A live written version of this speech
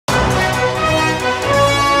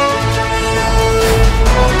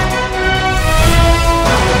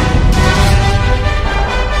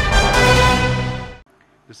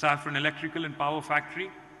Safran Electrical and Power Factory,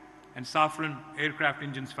 and Safran Aircraft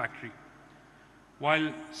Engines Factory.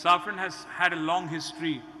 While Safran has had a long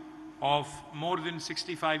history of more than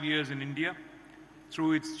 65 years in India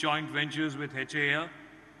through its joint ventures with HAL,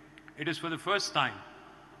 it is for the first time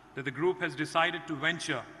that the group has decided to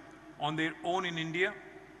venture on their own in India,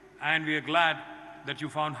 and we are glad that you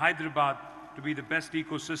found Hyderabad to be the best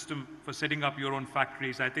ecosystem for setting up your own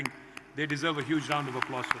factories. I think they deserve a huge round of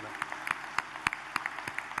applause for that.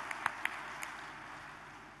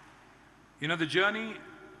 You know, the journey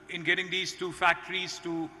in getting these two factories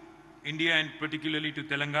to India and particularly to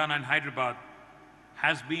Telangana and Hyderabad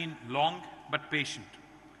has been long but patient.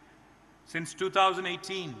 Since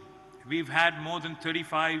 2018, we've had more than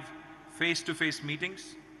 35 face-to-face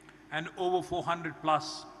meetings and over 400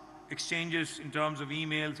 plus exchanges in terms of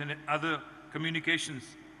emails and other communications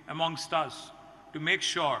amongst us to make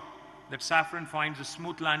sure that Safran finds a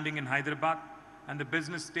smooth landing in Hyderabad and the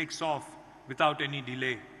business takes off without any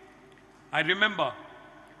delay. I remember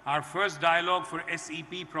our first dialogue for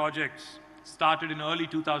SEP projects started in early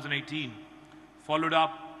 2018, followed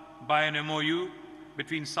up by an MOU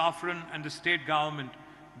between Safran and the state government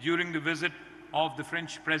during the visit of the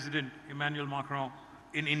French President Emmanuel Macron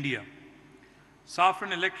in India.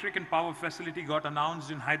 Safran Electric and Power Facility got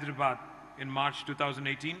announced in Hyderabad in March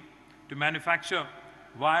 2018 to manufacture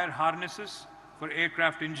wire harnesses for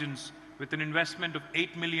aircraft engines with an investment of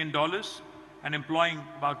 $8 million and employing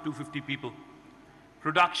about 250 people.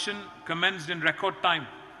 Production commenced in record time.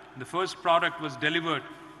 The first product was delivered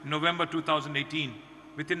in November 2018,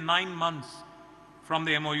 within 9 months from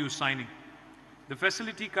the MOU signing. The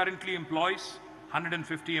facility currently employs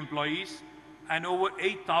 150 employees and over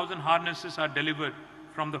 8,000 harnesses are delivered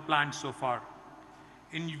from the plant so far.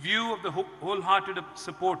 In view of the wholehearted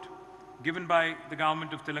support given by the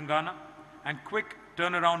government of Telangana and quick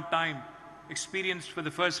turnaround time experienced for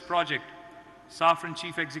the first project, Safran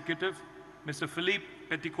Chief Executive, Mr. Philippe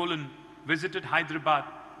Petitcolin, visited Hyderabad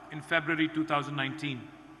in February 2019.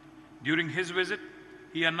 During his visit,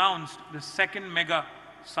 he announced the second mega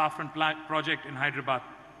Safran project in Hyderabad,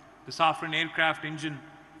 the Safran Aircraft Engine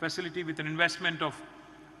Facility with an investment of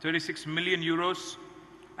 36 million euros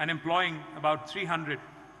and employing about 300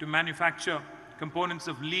 to manufacture components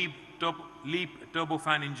of LEAP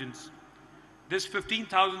turbofan engines. This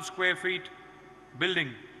 15,000 square feet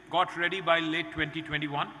building got ready by late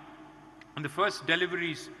 2021 and the first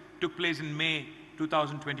deliveries took place in May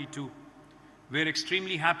 2022. We're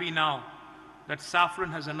extremely happy now that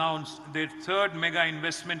Safran has announced their third mega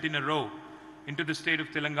investment in a row into the state of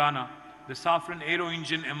Telangana, the Safran Aero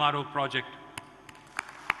Engine MRO project.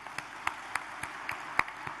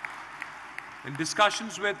 In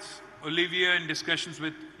discussions with Olivier and discussions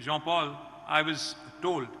with Jean-Paul, I was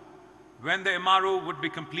told when the MRO would be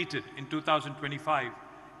completed in 2025,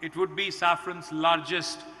 it would be Safran's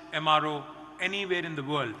largest MRO anywhere in the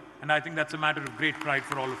world. And I think that's a matter of great pride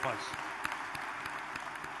for all of us.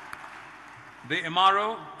 The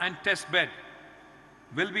MRO and test bed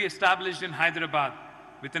will be established in Hyderabad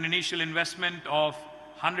with an initial investment of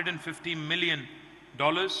 $150 million,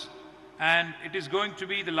 and it is going to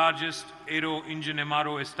be the largest aero engine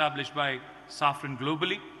MRO established by Safran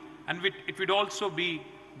globally, and it would also be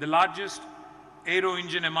the largest aero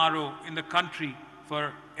engine MRO in the country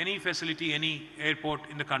for any facility, any airport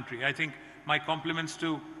in the country. I think my compliments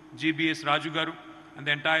to GBS Raju Garu and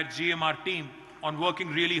the entire GMR team on working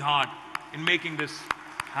really hard in making this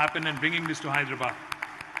happen and bringing this to Hyderabad.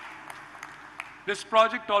 This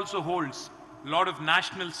project also holds a lot of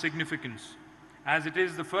national significance, as it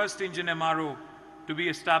is the first engine MRO to be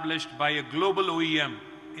established by a global OEM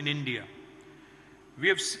in India. We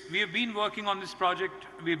have been working on this project,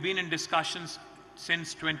 we have been in discussions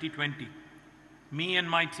since 2020. Me and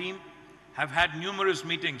my team have had numerous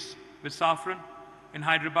meetings with Safran in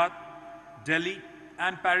Hyderabad, Delhi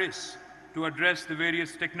and Paris to address the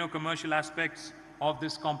various techno-commercial aspects of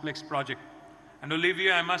this complex project. And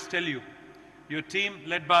Olivier, I must tell you, your team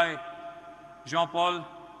led by Jean-Paul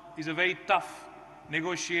is a very tough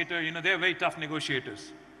negotiator. You know, they're very tough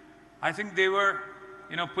negotiators. I think they were,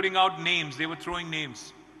 putting out names. They were throwing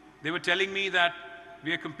names. They were telling me that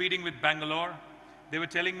we are competing with Bangalore. They were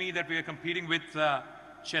telling me that we are competing with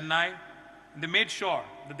Chennai. And they made sure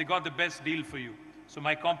that they got the best deal for you. So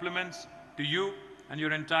my compliments to you and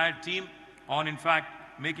your entire team on, in fact,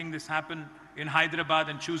 making this happen in Hyderabad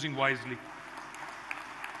and choosing wisely.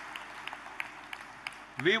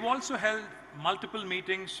 We've also held multiple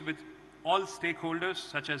meetings with all stakeholders,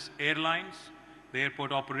 such as airlines, the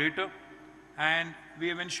airport operator, and we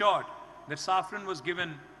have ensured that Safran was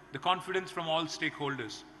given the confidence from all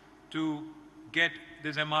stakeholders to get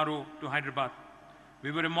this MRO to Hyderabad.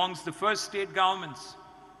 We were amongst the first state governments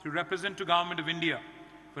to represent to Government of India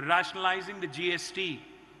for rationalizing the GST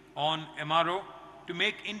on MRO to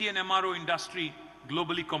make Indian MRO industry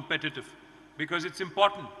globally competitive. Because it's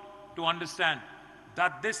important to understand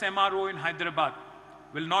that this MRO in Hyderabad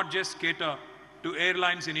will not just cater to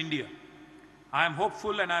airlines in India. I am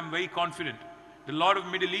hopeful and I am very confident that a lot of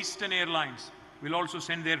Middle Eastern airlines will also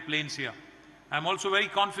send their planes here. I am also very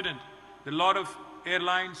confident that a lot of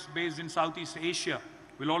airlines based in Southeast Asia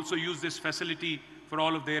will also use this facility for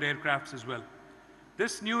all of their aircrafts as well.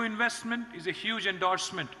 This new investment is a huge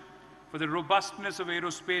endorsement for the robustness of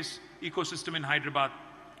aerospace ecosystem in Hyderabad.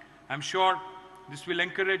 I'm sure this will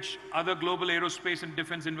encourage other global aerospace and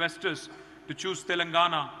defense investors to choose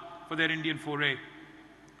Telangana for their Indian foray.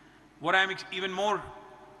 What I'm even more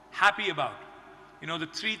happy about, the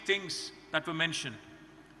three things that were mentioned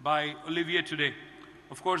by Olivier today.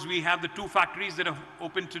 Of course, we have the 2 factories that have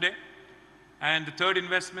opened today, and the third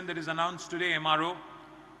investment that is announced today, MRO.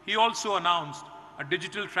 He also announced a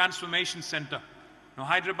digital transformation center. Now,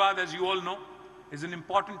 Hyderabad, as you all know, is an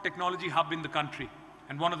important technology hub in the country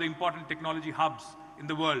and one of the important technology hubs in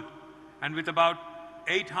the world. And with about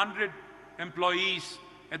 800 employees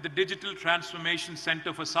at the Digital Transformation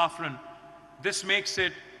Center for Safran, this makes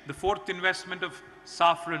it the 4th investment of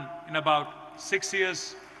Safran in about 6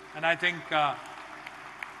 years. And I think our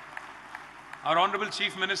Honorable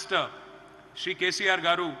Chief Minister, Shri KTR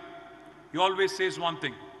Garu, he always says one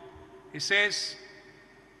thing. He says,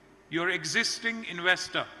 your existing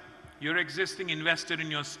investor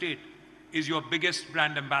in your state is your biggest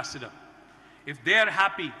brand ambassador. If they are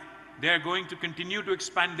happy, they are going to continue to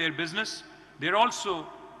expand their business. They're also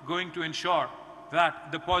going to ensure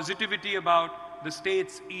that the positivity about the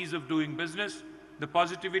state's ease of doing business, the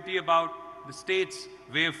positivity about the state's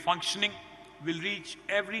way of functioning will reach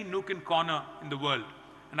every nook and corner in the world.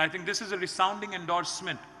 And I think this is a resounding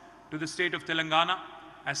endorsement to the state of Telangana,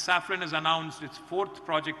 as Safran has announced its 4th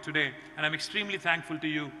project today. And I'm extremely thankful to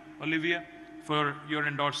you, Olivia, for your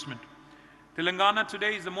endorsement. Telangana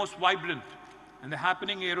today is the most vibrant and the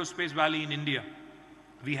happening aerospace valley in India.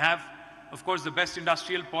 We have, of course, the best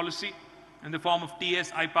industrial policy in the form of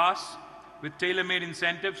TS IPAS with tailor-made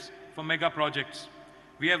incentives for mega projects.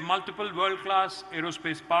 We have multiple world-class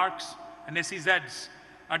aerospace parks and SEZs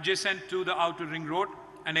adjacent to the outer ring road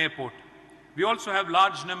and airport. We also have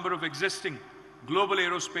large number of existing global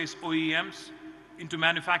aerospace OEMs into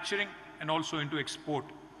manufacturing and also into export.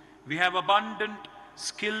 We have abundant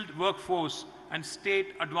skilled workforce and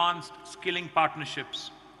state advanced skilling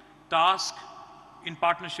partnerships. TASK, in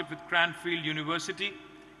partnership with Cranfield University,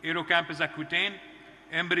 Aerocampus Aquitaine,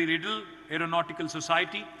 Embry-Riddle Aeronautical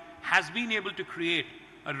Society, has been able to create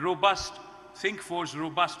a robust think force,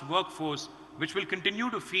 robust workforce, which will continue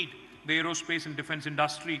to feed the aerospace and defense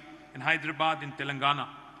industry in Hyderabad and Telangana.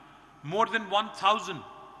 More than 1,000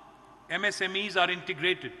 MSMEs are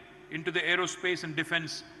integrated into the aerospace and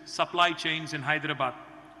defense supply chains in Hyderabad.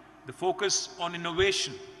 The focus on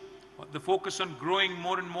innovation, the focus on growing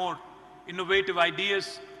more and more innovative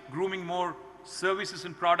ideas, grooming more services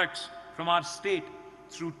and products from our state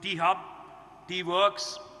through T-Hub,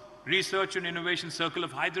 T-Works, Research and Innovation Circle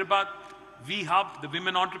of Hyderabad, V-Hub, the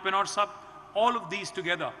Women Entrepreneurs Hub, all of these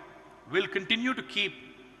together will continue to keep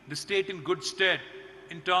the state in good stead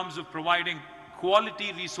in terms of providing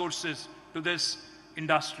quality resources to this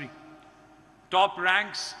industry. Top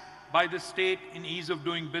ranks by the state in ease of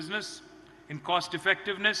doing business, in cost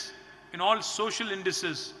effectiveness, in all social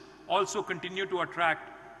indices also continue to attract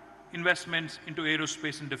investments into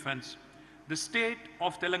aerospace and defense. The state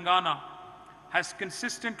of Telangana has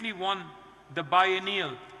consistently won the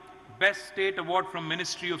biennial Best State Award from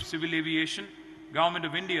Ministry of Civil Aviation, Government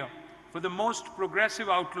of India, for the most progressive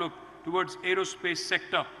outlook towards aerospace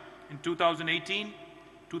sector in 2018,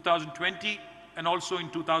 2020, and also in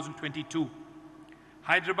 2022.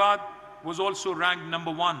 Hyderabad was also ranked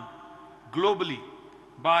 #1 globally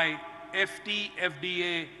by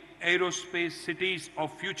FTA Aerospace Cities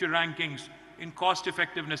of Future rankings in cost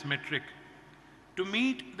effectiveness metric. To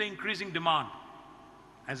meet the increasing demand,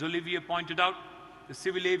 as Olivier pointed out, the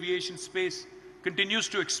civil aviation space continues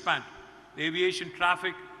to expand. The aviation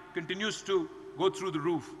traffic continues to go through the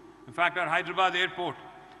roof. In fact, our Hyderabad airport,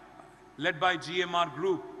 led by GMR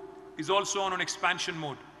Group, is also on an expansion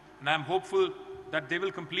mode. And I'm hopeful that they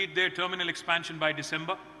will complete their terminal expansion by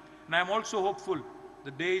December. And I'm also hopeful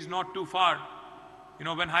the day is not too far,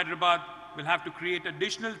 when Hyderabad will have to create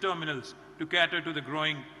additional terminals to cater to the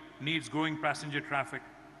growing needs, growing passenger traffic.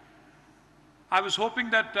 I was hoping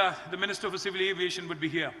that the Minister for Civil Aviation would be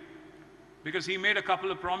here, because he made a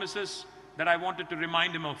couple of promises that I wanted to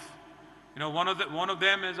remind him of. One of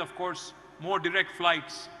them is, of course, more direct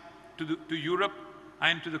flights to Europe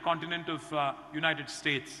and to the continent of United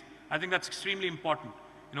States. I think that's extremely important.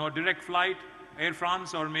 You know, a direct flight, Air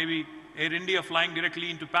France or maybe Air India flying directly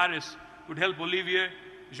into Paris would help Olivier,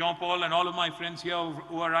 Jean-Paul and all of my friends here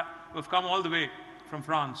who have come all the way from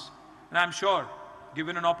France. And I'm sure,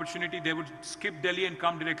 given an opportunity, they would skip Delhi and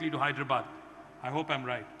come directly to Hyderabad. I hope I'm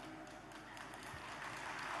right.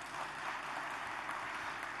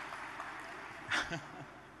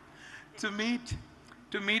 To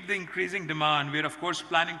meet the increasing demand, we are of course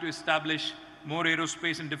planning to establish more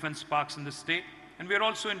aerospace and defense parks in the state, and we are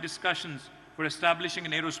also in discussions for establishing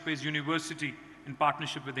an aerospace university in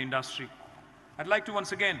partnership with the industry. I'd like to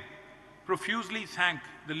once again profusely thank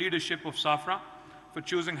the leadership of Safran for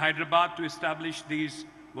choosing Hyderabad to establish these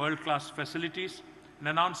world-class facilities and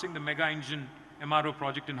announcing the mega engine MRO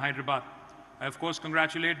project in Hyderabad. I of course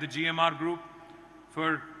congratulate the GMR group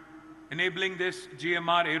for enabling this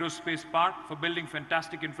GMR Aerospace Park, for building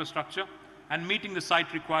fantastic infrastructure and meeting the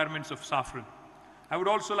site requirements of Safran. I would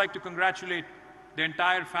also like to congratulate the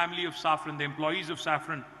entire family of Safran, the employees of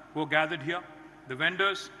Safran who are gathered here, the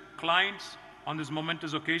vendors, clients on this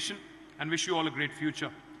momentous occasion, and wish you all a great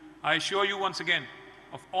future. I assure you once again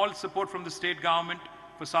of all support from the state government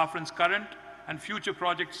for Safran's current and future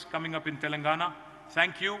projects coming up in Telangana.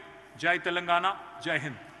 Thank you. Jai Telangana, Jai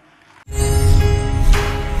Hind.